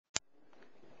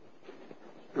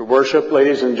Your worship,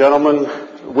 ladies and gentlemen,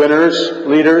 winners,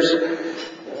 leaders,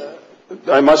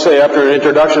 I must say after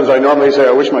introductions I normally say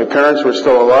I wish my parents were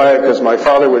still alive because my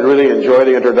father would really enjoy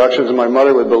the introductions and my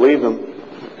mother would believe them.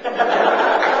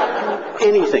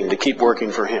 Anything to keep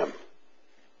working for him.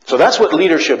 So that's what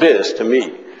leadership is to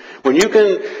me. When you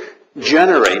can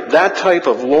generate that type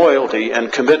of loyalty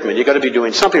and commitment, you've got to be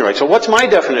doing something right. So what's my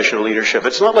definition of leadership?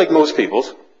 It's not like most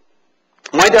people's.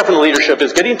 My definition of leadership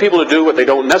is getting people to do what they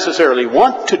don't necessarily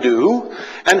want to do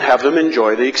and have them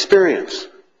enjoy the experience.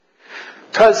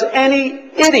 Because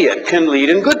any idiot can lead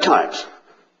in good times.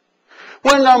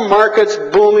 When the market's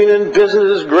booming and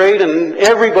business is great and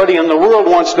everybody in the world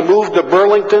wants to move to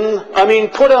Burlington, I mean,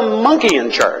 put a monkey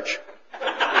in charge.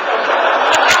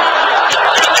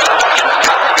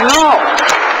 No,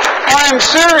 I'm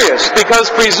serious, because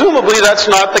presumably that's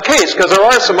not the case, because there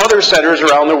are some other centers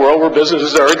around the world where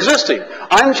businesses are existing.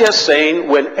 I'm just saying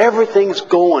when everything's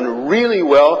going really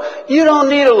well, you don't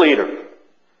need a leader.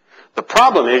 The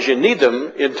problem is you need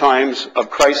them in times of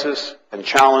crisis and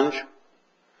challenge,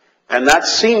 and that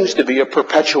seems to be a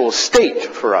perpetual state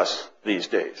for us these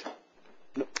days.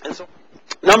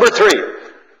 Number 3,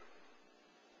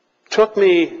 took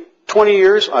me 20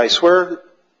 years, I swear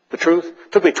the truth,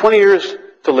 took me 20 years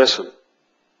to listen.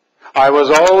 I was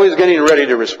always getting ready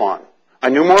to respond. I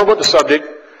knew more about the subject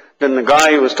than the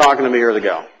guy who was talking to me or the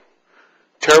gal.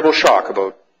 Terrible shock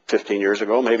about 15 years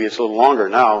ago, maybe it's a little longer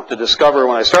now, to discover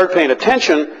when I started paying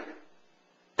attention,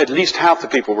 at least half the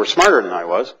people were smarter than I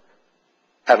was,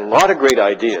 had a lot of great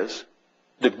ideas.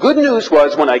 The good news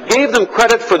was when I gave them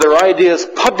credit for their ideas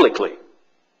publicly,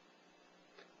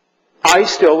 I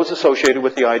still was associated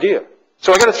with the idea.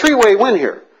 So I got a 3-way win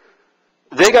here.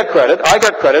 They got credit, I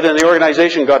got credit, and the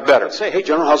organization got better. Say, hey,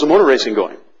 General, how's the motor racing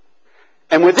going?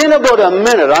 And within about a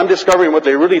minute, I'm discovering what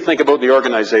they really think about the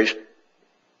organization.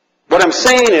 What I'm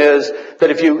saying is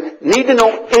that if you need to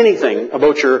know anything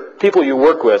about your people you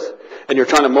work with and you're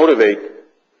trying to motivate,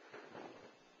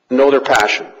 know their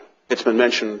passion. It's been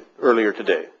mentioned earlier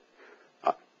today.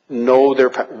 Know their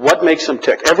what makes them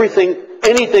tick.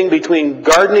 Anything between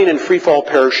gardening and free-fall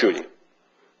parachuting.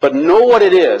 But know what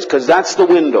it is, because that's the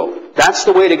window. That's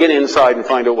the way to get inside and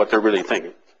find out what they're really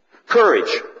thinking. Courage.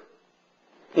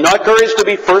 Not courage to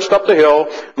be first up the hill,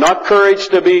 not courage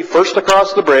to be first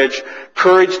across the bridge,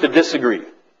 courage to disagree.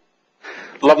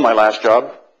 Love my last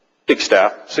job. Big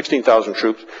staff, 16,000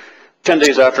 troops. 10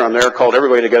 days after I'm there, called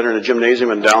everybody together in a gymnasium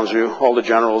in Downsview, all the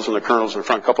generals and the colonels in the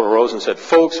front couple of rows, and said,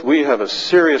 folks, we have a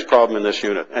serious problem in this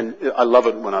unit. And I love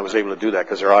it when I was able to do that,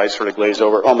 because their eyes sort of glazed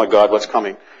over. Oh my God, what's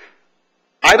coming?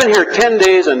 I've been here 10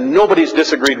 days and nobody's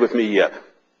disagreed with me yet.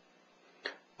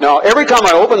 Now, every time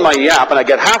I open my yap and I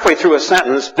get halfway through a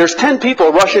sentence, there's 10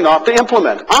 people rushing off to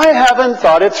implement. I haven't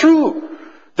thought it through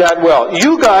that well.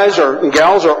 You guys and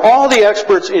gals are all the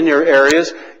experts in your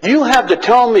areas. You have to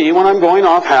tell me when I'm going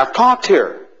off half-cocked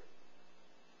here.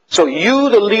 So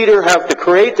you, the leader, have to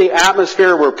create the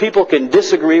atmosphere where people can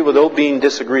disagree without being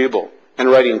disagreeable and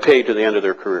writing pay to the end of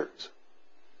their careers.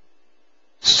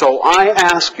 So I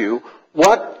ask you,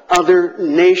 what other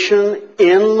nation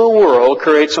in the world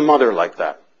creates a mother like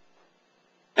that?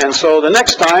 And so the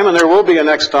next time, and there will be a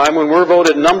next time, when we're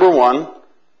voted number 1,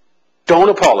 don't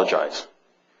apologize.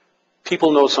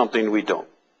 People know something we don't.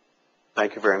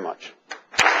 Thank you very much.